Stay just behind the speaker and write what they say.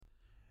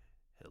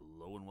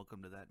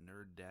welcome to that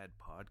Nerd Dad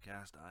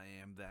podcast. I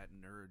am that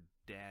Nerd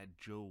Dad,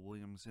 Joe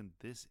Williams, and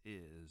this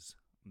is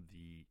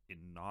the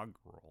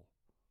inaugural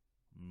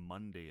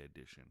Monday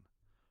edition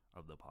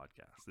of the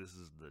podcast. This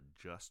is the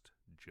Just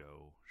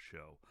Joe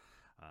show.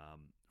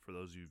 For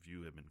those of you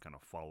who have been kind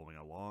of following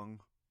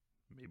along,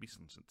 maybe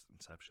since its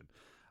inception,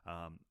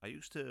 I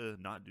used to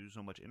not do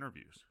so much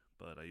interviews,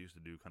 but I used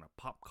to do kind of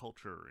pop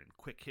culture and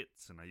quick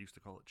hits, and I used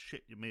to call it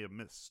shit you may have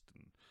missed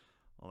and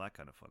all that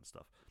kind of fun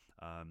stuff.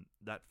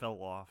 That fell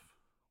off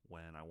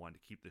when I wanted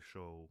to keep the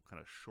show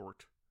kind of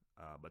short,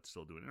 but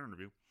still do an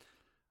interview.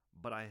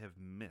 But I have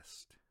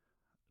missed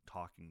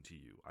talking to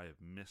you. I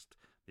have missed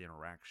the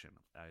interaction.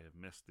 I have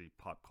missed the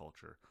pop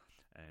culture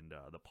and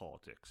the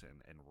politics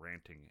and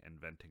ranting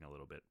and venting a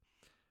little bit.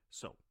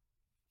 So,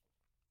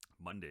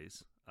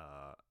 Mondays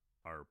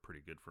are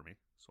pretty good for me.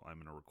 So I'm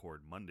going to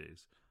record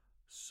Mondays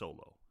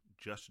solo.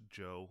 Just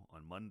Joe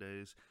on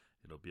Mondays.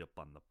 It'll be up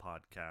on the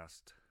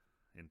podcast,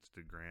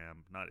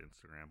 not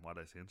Instagram. Why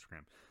did I say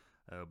Instagram?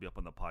 It'll be up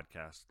on the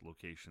podcast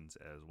locations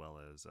as well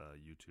as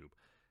YouTube.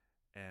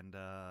 And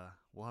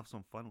we'll have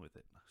some fun with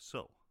it.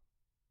 So,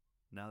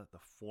 now that the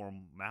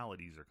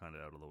formalities are kind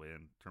of out of the way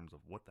in terms of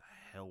what the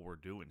hell we're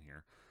doing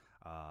here,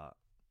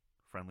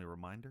 friendly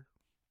reminder,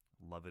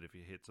 love it if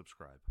you hit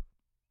subscribe.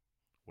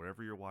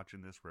 Wherever you're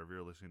watching this, wherever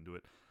you're listening to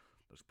it,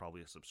 there's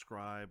probably a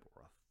subscribe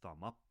or a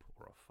thumb up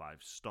or a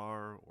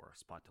 5-star or a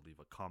spot to leave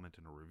a comment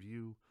and a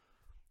review.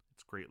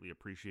 It's greatly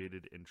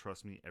appreciated, and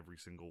trust me, every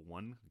single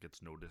one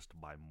gets noticed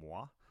by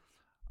moi.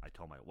 I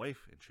tell my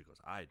wife, and she goes,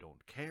 I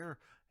don't care,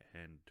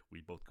 and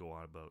we both go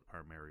on about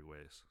our merry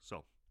ways.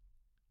 So,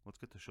 let's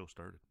get the show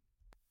started.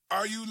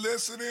 Are you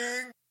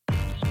listening?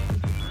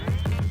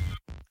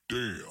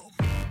 Damn.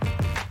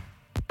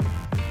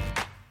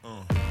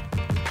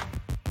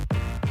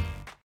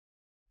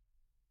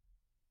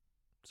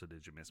 So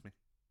did you miss me?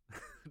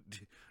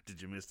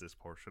 Did you miss this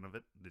portion of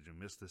it? Did you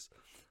miss this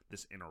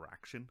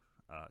interaction?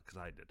 Because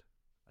I did.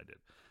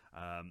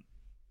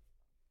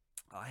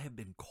 I have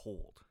been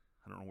cold.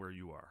 I don't know where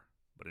you are,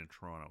 but in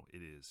Toronto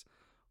it is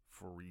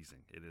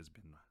freezing. It has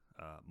been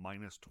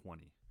minus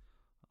 20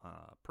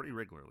 pretty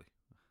regularly.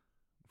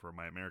 For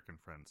my American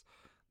friends,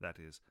 that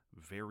is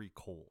very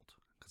cold,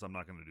 because I'm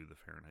not going to do the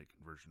Fahrenheit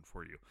conversion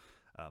for you,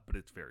 but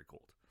it's very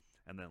cold.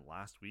 And then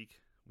last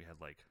week we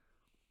had like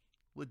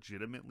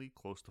legitimately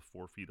close to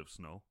 4 feet of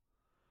snow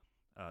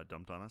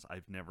dumped on us.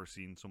 I've never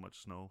seen so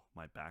much snow.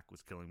 My back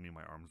was killing me.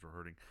 My arms were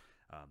hurting.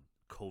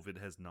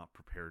 COVID has not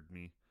prepared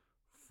me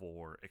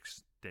for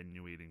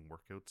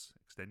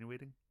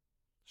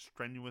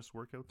strenuous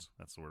workouts.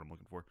 That's the word I'm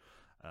looking for.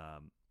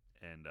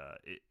 And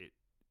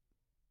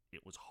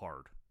it was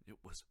hard. It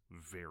was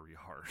very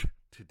hard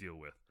to deal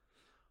with,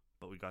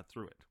 but we got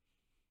through it.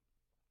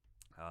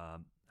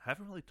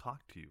 Haven't really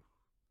talked to you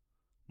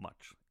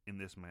much in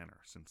this manner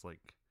since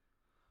like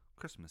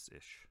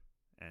Christmas-ish,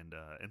 and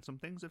some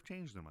things have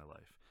changed in my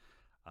life.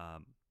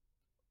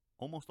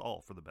 Almost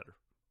all for the better.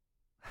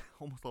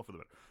 Almost all for the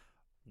better.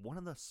 One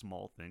of the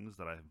small things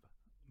that I've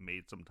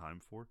made some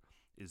time for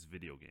is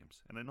video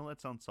games. And I know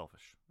that sounds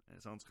selfish.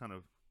 It sounds kind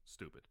of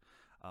stupid.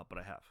 But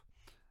I have.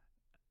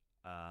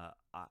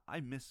 I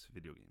miss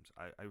video games.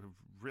 I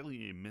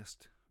really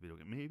missed video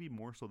games. Maybe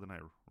more so than I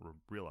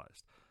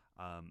realized.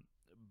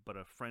 But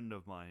a friend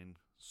of mine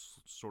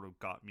sort of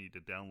got me to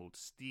download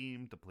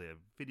Steam to play a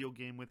video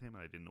game with him.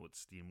 I didn't know what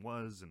Steam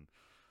was, and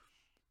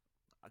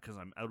because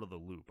I'm out of the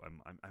loop,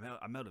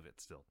 I'm out of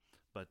it still.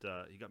 But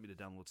he got me to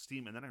download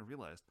Steam, and then I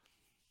realized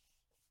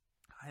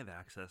I have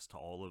access to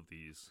all of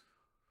these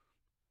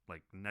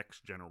like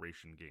next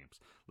generation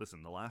games.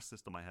 Listen, the last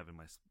system I have in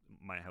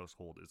my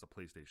household is a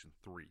PlayStation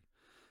 3,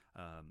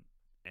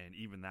 and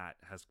even that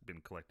has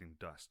been collecting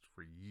dust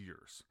for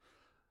years.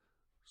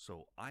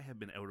 So I have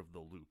been out of the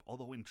loop,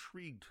 although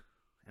intrigued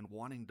and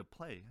wanting to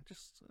play.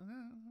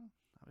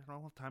 I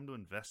don't have time to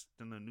invest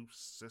in a new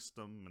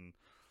system, and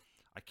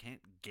I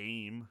can't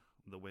game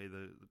the way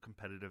the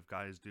competitive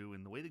guys do.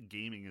 And the way the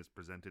gaming is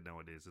presented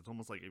nowadays, it's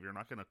almost like if you're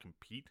not going to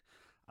compete,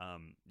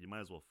 you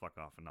might as well fuck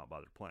off and not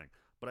bother playing.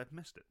 But I've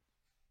missed it.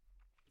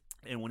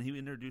 And when he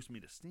introduced me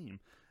to Steam,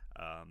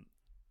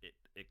 it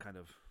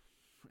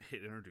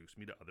introduced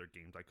me to other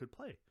games I could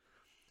play.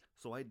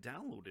 So I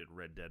downloaded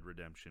Red Dead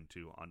Redemption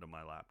 2 onto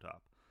my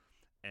laptop,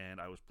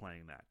 and I was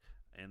playing that.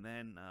 And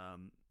then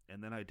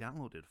I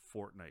downloaded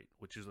Fortnite,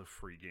 which is a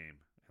free game,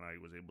 and I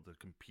was able to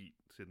compete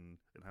and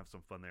have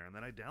some fun there. And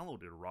then I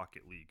downloaded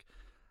Rocket League,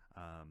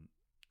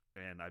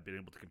 and I've been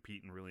able to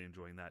compete and really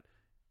enjoying that.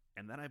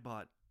 And then I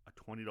bought a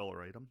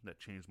 $20 item that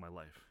changed my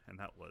life, and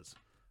that was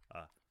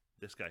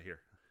this guy here.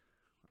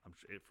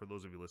 For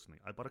those of you listening,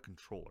 I bought a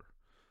controller.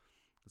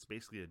 It's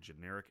basically a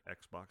generic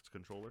Xbox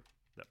controller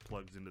that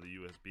plugs into the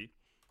USB.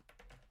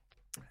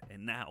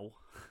 And now,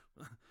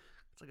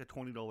 it's like a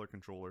 $20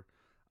 controller.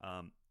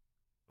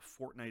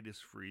 Fortnite is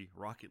free.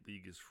 Rocket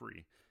League is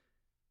free.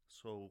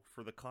 So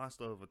for the cost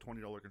of a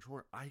 $20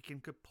 controller, I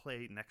can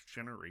play next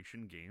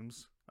generation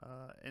games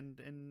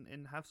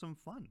and have some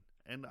fun.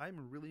 and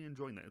I'm really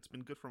enjoying that. It's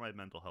been good for my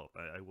mental health.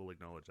 I will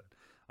acknowledge that.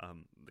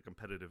 The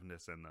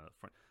competitiveness and the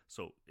front.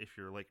 So if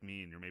you're like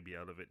me and you're maybe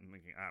out of it and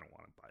thinking, I don't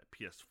want to buy a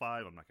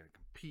PS5, I'm not going to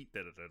compete.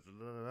 Da, da, da, da,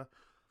 da, da.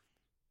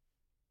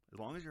 As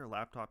long as your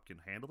laptop can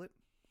handle it,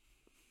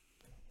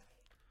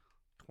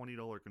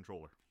 $20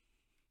 controller,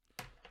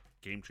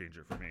 game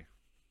changer for me.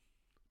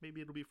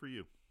 Maybe it'll be for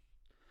you.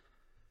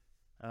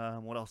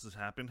 What else has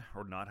happened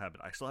or not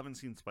happened? I still haven't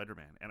seen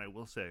Spider-Man, and I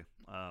will say,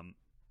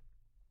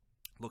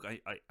 look, I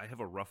have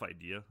a rough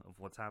idea of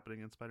what's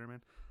happening in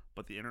Spider-Man,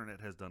 but the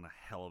internet has done a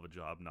hell of a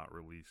job not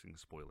releasing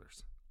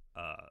spoilers.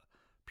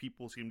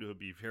 People seem to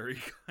be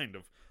very kind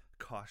of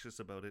cautious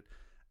about it,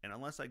 and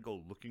unless I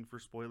go looking for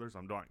spoilers,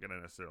 I'm not going to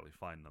necessarily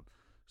find them.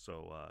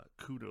 So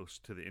kudos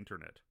to the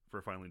internet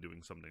for finally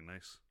doing something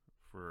nice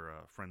for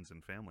friends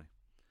and family.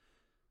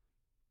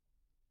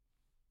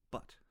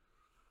 But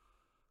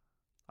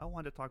I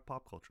wanted to talk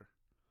pop culture.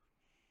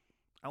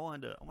 I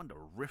wanted to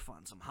riff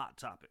on some hot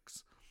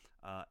topics.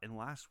 And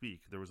last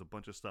week there was a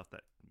bunch of stuff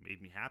that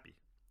made me happy,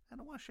 and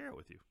I want to share it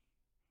with you.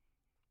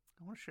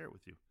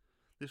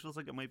 This feels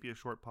like it might be a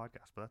short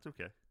podcast, but that's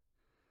okay.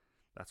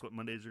 That's what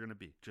Mondays are going to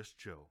be. Just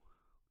Joe,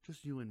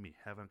 just you and me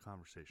having a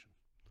conversation.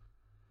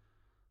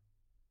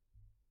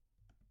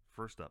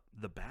 First up,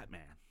 the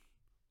Batman.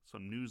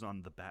 Some news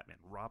on the Batman.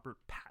 Robert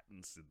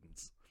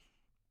Pattinson's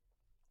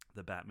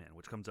The Batman,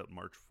 which comes out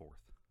March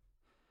 4th.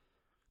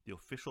 The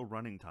official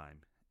running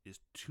time is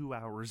 2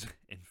 hours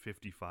and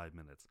 55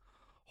 minutes.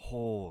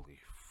 Holy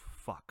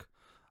fuck.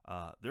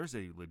 There's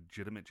a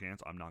legitimate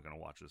chance I'm not going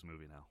to watch this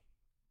movie now.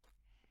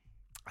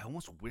 I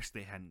almost wish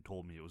they hadn't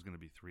told me it was going to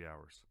be 3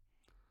 hours.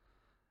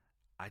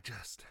 I'm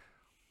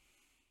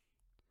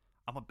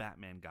a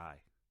Batman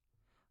guy.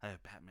 I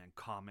have Batman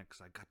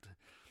comics. I got to,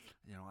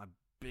 I'm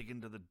big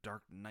into the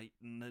Dark Knight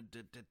and I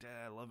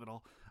love it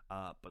all.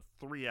 But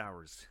 3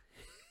 hours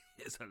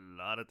is a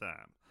lot of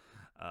time.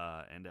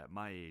 And at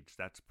my age,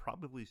 that's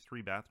probably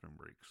 3 bathroom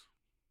breaks.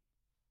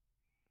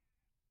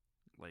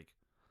 Like,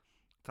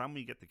 time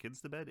we get the kids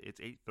to bed,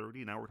 it's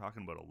 8:30. Now we're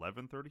talking about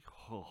 11:30.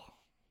 Oh,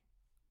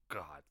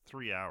 God,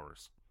 3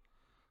 hours.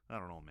 I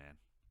don't know, man.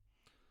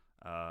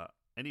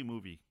 Any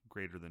movie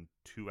greater than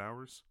 2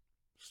 hours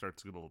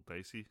starts to get a little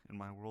dicey in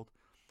my world.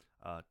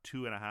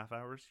 2.5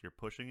 hours, you're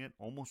pushing it.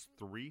 Almost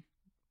 3,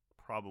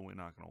 probably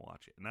not going to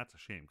watch it. And that's a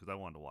shame because I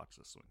wanted to watch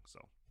this thing.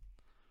 So,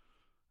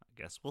 I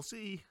guess we'll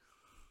see.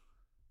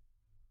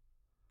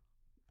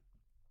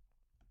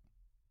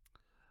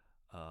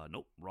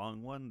 Nope,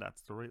 wrong one.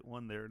 That's the right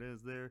one. There it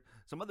is there.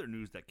 Some other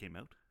news that came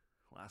out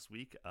last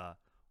week.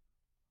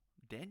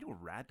 Daniel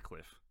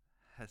Radcliffe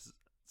has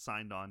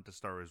signed on to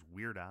star as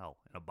Weird Al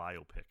in a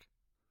biopic.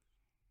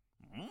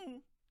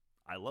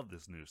 I love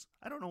this news.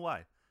 I don't know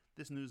why.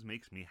 This news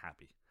makes me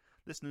happy.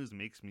 This news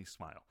makes me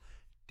smile.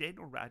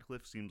 Daniel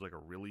Radcliffe seems like a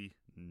really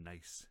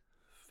nice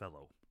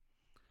fellow.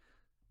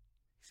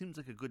 He seems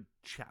like a good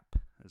chap,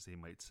 as they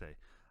might say.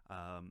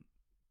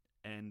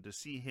 And to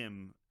see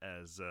him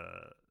as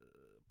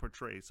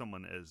portray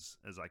someone as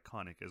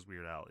iconic as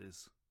Weird Al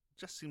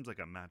just seems like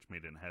a match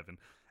made in heaven.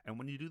 And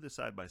when you do this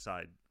side by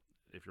side,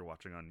 if you're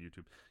watching on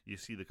YouTube, you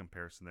see the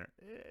comparison there.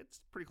 It's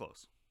pretty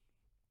close.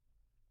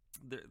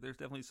 There's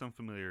definitely some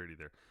familiarity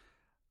there.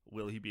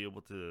 Will he be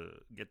able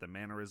to get the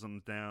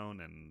mannerisms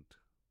down and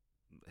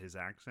his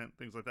accent,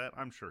 things like that?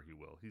 I'm sure he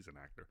will. He's an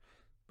actor.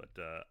 But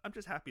I'm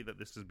just happy that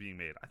this is being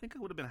made. I think I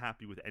would have been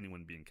happy with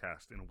anyone being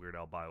cast in a Weird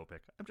Al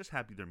biopic. I'm just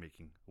happy they're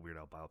making a Weird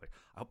Al biopic.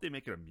 I hope they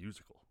make it a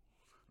musical.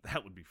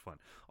 That would be fun.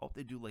 I hope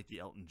they do like the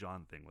Elton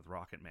John thing with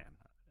Rocket Man.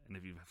 And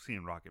if you've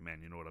seen Rocket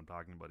Man, you know what I'm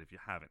talking about. If you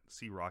haven't,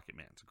 see Rocket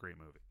Man. It's a great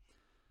movie.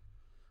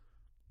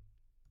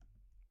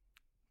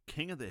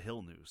 King of the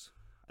Hill news.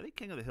 I think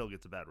King of the Hill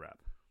gets a bad rap.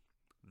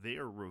 They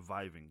are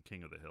reviving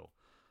King of the Hill.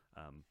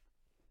 I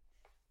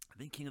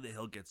think King of the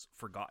Hill gets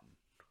forgotten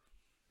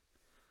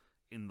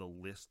in the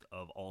list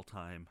of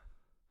all-time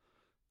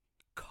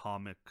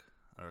comic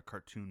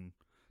cartoon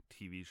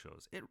TV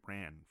shows. It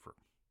ran for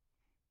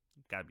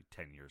gotta be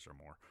 10 years or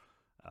more.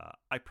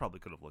 I probably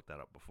could have looked that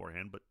up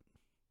beforehand, but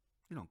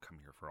you don't come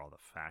here for all the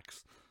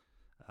facts.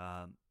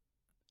 I'm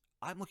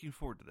looking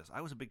forward to this.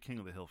 I was a big King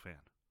of the Hill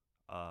fan,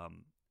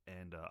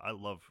 and I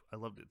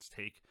loved its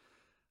take.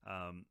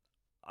 I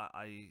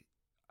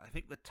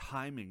think the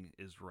timing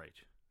is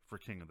right for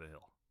King of the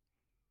Hill.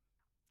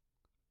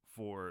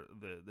 For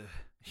the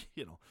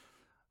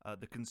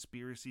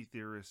conspiracy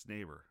theorist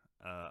neighbor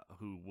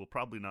who will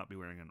probably not be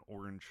wearing an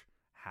orange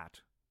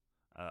hat.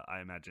 I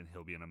imagine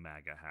he'll be in a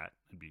MAGA hat.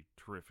 It'd be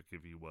terrific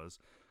if he was.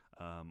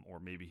 Or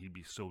maybe he'd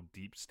be so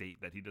deep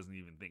state that he doesn't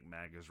even think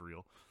MAGA is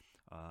real.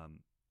 And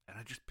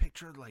I just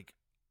pictured,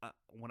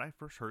 when I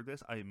first heard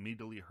this, I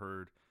immediately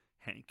heard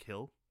Hank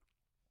Hill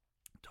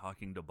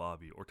talking to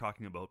Bobby, or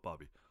talking about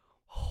Bobby.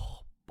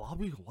 Oh,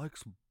 Bobby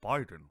likes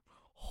Biden.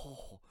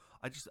 Oh,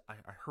 I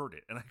heard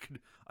it, and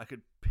I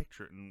could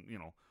picture it, and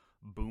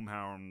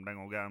Boomhauer,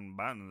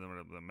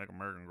 Biden, make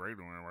America great.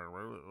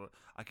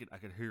 I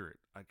could hear it.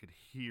 I could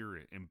hear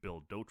it in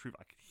Bill Dauterive.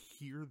 I could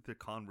hear the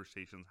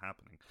conversations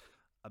happening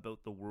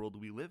about the world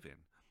we live in.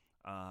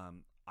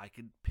 I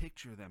could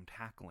picture them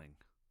tackling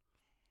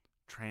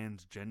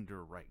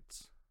transgender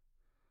rights.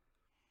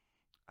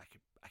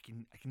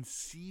 I can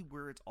see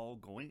where it's all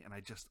going, and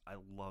I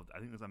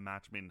think there's a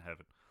match made in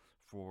heaven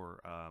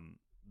for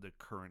the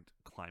current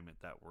climate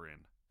that we're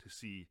in, to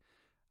see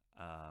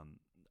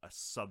a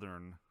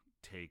southern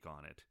take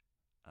on it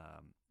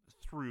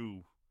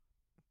through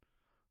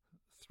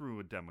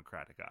a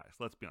democratic eyes.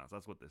 Let's be honest,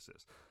 that's what this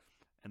is.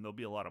 And there'll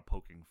be a lot of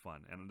poking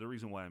fun. And the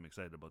reason why I'm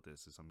excited about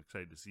this is I'm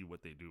excited to see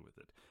what they do with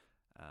it.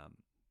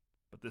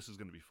 But this is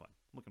going to be fun.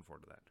 I'm looking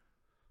forward to that.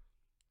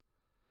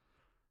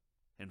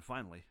 And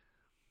finally,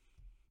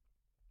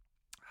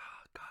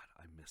 God,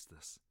 I miss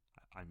this.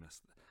 I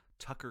miss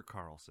Tucker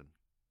Carlson.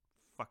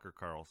 Fucker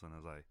Carlson,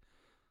 as I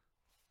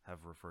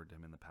have referred to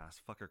him in the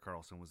past. Fucker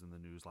Carlson was in the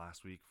news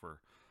last week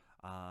for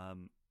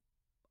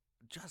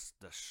just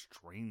the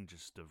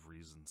strangest of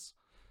reasons.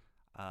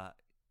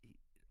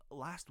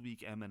 Last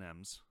week,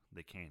 M&Ms,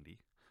 the candy,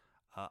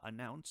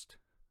 announced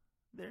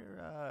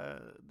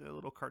their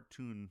little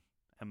cartoon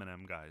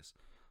M&M guys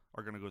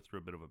are going to go through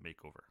a bit of a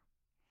makeover.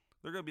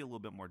 They're going to be a little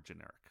bit more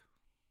generic.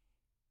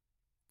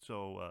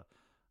 So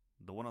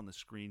the one on the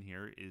screen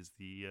here is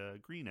the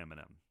green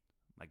M&M.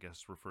 I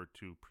guess referred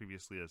to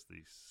previously as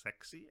the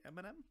sexy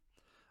M&M.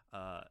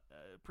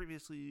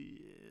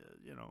 Previously,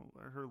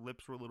 her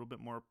lips were a little bit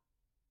more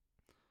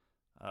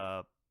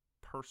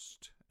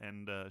pursed,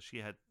 and she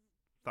had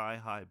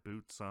thigh-high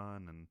boots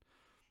on, and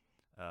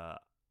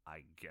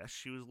I guess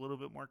she was a little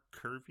bit more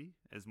curvy,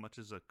 as much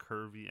as a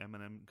curvy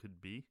M&M could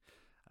be.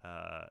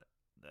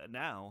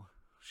 Now,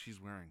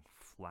 she's wearing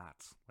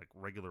flats, like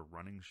regular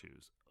running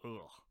shoes.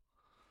 Ugh.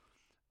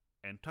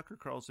 And Tucker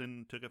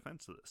Carlson took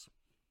offense to this.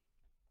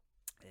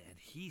 And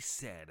he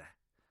said,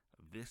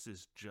 this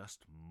is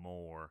just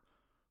more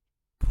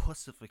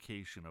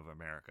pussification of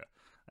America.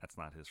 That's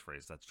not his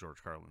phrase. That's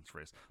George Carlin's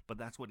phrase. But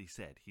that's what he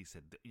said. He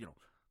said,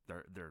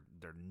 they're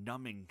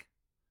numbing.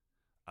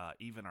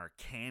 Even our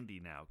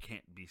candy now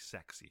can't be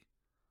sexy.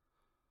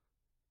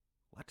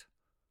 What?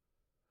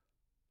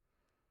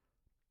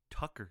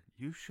 Tucker,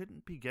 you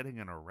shouldn't be getting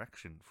an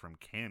erection from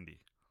candy.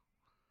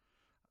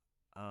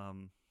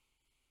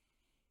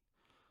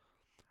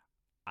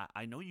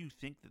 I know you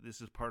think that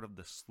this is part of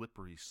the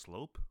slippery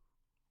slope,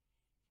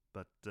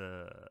 but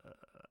I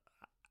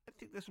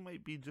think this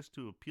might be just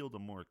to appeal to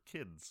more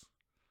kids,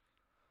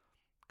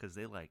 because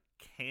they like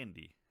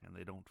candy and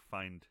they don't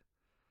find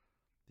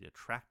the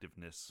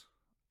attractiveness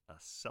a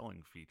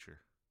selling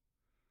feature.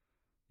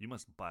 You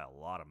must buy a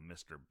lot of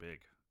Mr.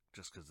 Big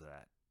just because of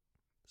that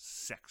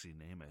sexy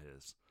name of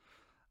his.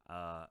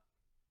 God,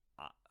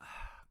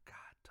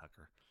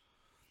 Tucker.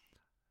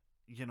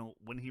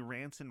 When he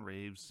rants and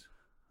raves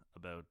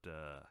about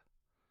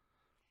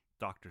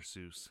Dr.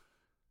 Seuss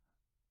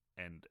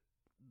and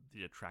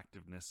the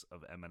attractiveness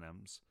of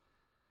M&Ms,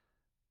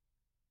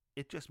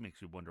 it just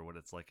makes you wonder what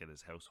it's like at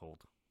his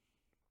household.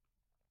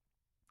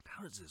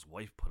 How does his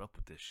wife put up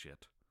with this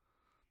shit?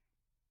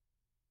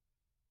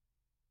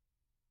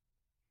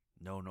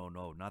 No,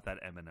 not that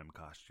M&M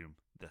costume.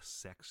 The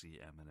sexy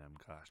M&M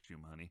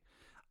costume, honey.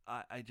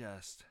 I'm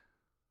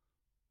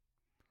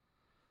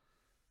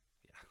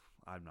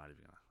not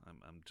even gonna.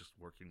 I'm just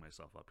working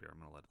myself up here. I'm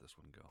gonna let this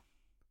one go.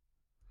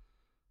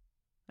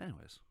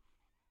 Anyways,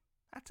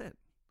 that's it.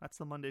 That's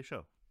the Monday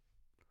show.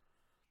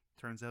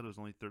 Turns out it was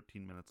only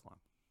 13 minutes long.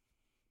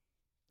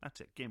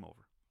 That's it. Game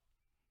over.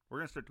 We're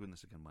gonna start doing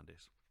this again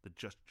Mondays. The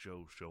Just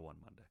Joe show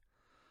on Monday.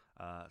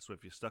 So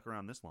if you stuck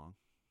around this long,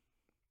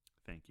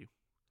 thank you.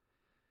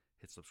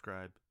 Hit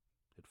subscribe,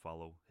 hit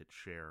follow, hit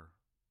share,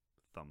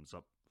 thumbs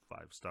up,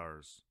 5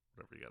 stars,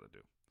 whatever you gotta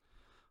do.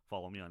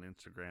 Follow me on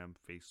Instagram,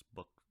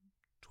 Facebook,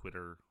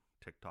 Twitter,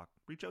 TikTok.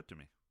 Reach out to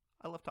me.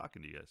 I love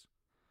talking to you guys.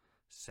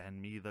 Send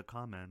me the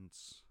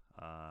comments.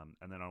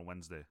 And then on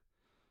Wednesday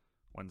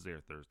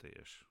or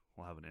Thursday-ish,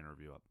 we'll have an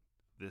interview up.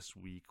 This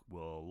week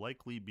will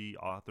likely be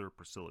author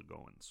Priscilla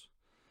Goins.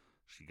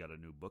 She got a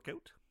new book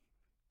out,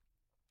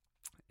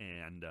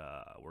 and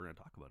we're going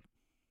to talk about it.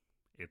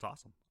 It's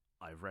awesome.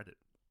 I've read it.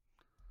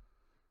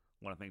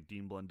 I want to thank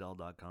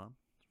DeanBlundell.com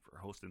for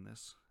hosting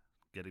this,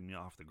 getting me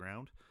off the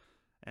ground,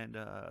 and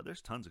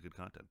there's tons of good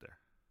content there.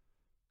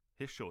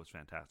 His show is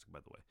fantastic, by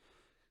the way,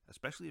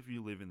 especially if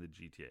you live in the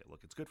GTA.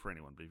 Look, it's good for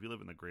anyone, but if you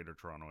live in the greater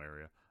Toronto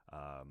area,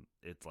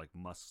 it's like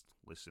must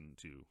listen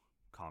to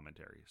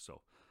commentary.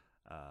 So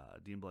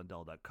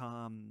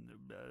DeanBlundell.com,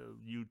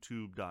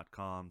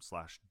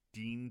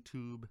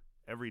 YouTube.com/DeanTube,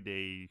 every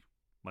day,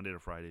 Monday to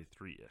Friday,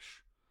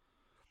 3-ish.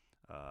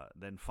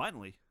 Then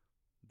finally,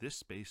 this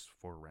space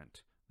for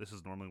rent. This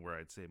is normally where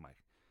I'd say my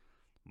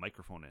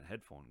microphone and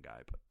headphone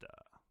guy, but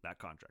that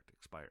contract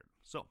expired.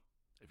 So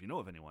if you know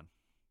of anyone,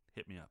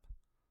 hit me up.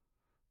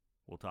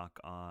 We'll talk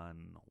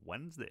on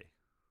Wednesday.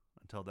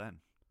 Until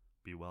then,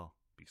 be well,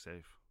 be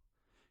safe.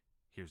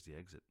 Here's the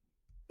exit.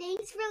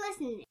 Thanks for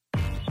listening.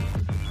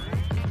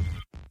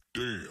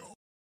 Damn.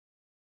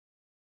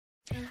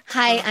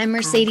 Hi, I'm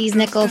Mercedes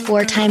Nichol,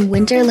 4-time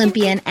Winter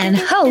Olympian and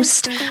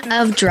host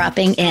of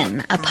Dropping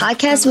In, a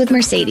podcast with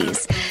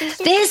Mercedes.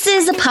 This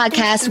is a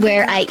podcast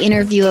where I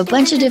interview a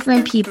bunch of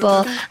different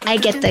people. I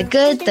get the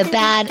good, the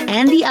bad,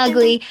 and the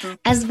ugly,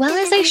 as well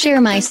as I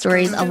share my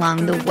stories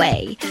along the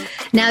way.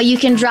 Now you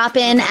can drop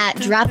in at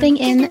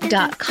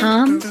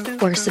droppingin.com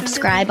or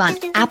subscribe on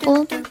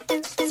Apple,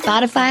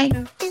 Spotify,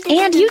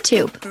 and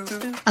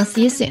YouTube. I'll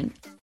see you soon.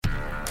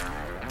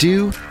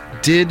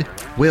 Did,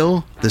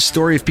 Will, the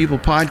Story of People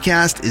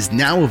podcast is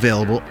now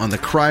available on the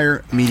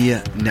Crier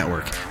Media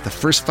Network. The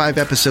first 5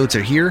 episodes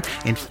are here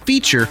and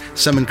feature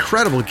some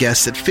incredible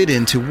guests that fit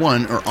into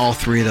one or all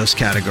 3 of those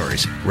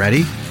categories.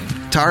 Ready?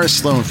 Tara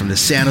Sloan from the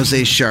San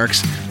Jose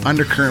Sharks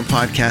Undercurrent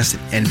podcast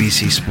at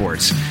NBC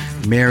Sports.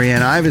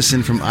 Marianne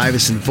Iveson from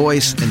Iveson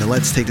Voice and the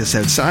Let's Take This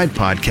Outside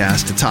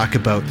podcast to talk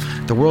about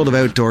the world of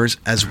outdoors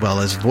as well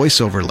as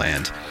voiceover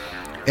land.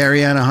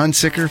 Ariana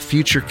Hunsicker,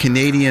 future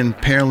Canadian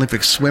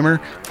Paralympic swimmer,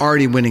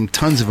 already winning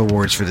tons of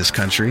awards for this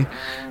country.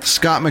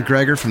 Scott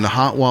McGregor from the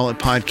Hot Wallet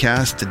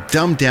podcast to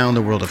dumb down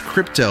the world of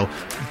crypto,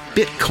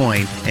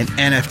 Bitcoin, and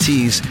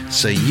NFTs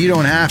so you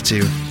don't have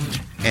to.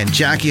 And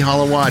Jackie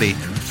Holowati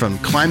from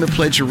Climate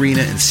Pledge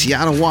Arena in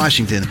Seattle,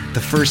 Washington,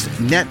 the first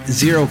net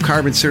zero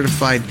carbon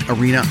certified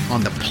arena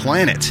on the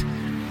planet.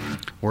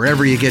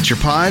 Wherever you get your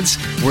pods,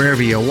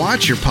 wherever you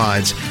watch your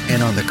pods,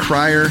 and on the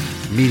Crier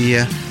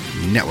Media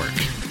Network.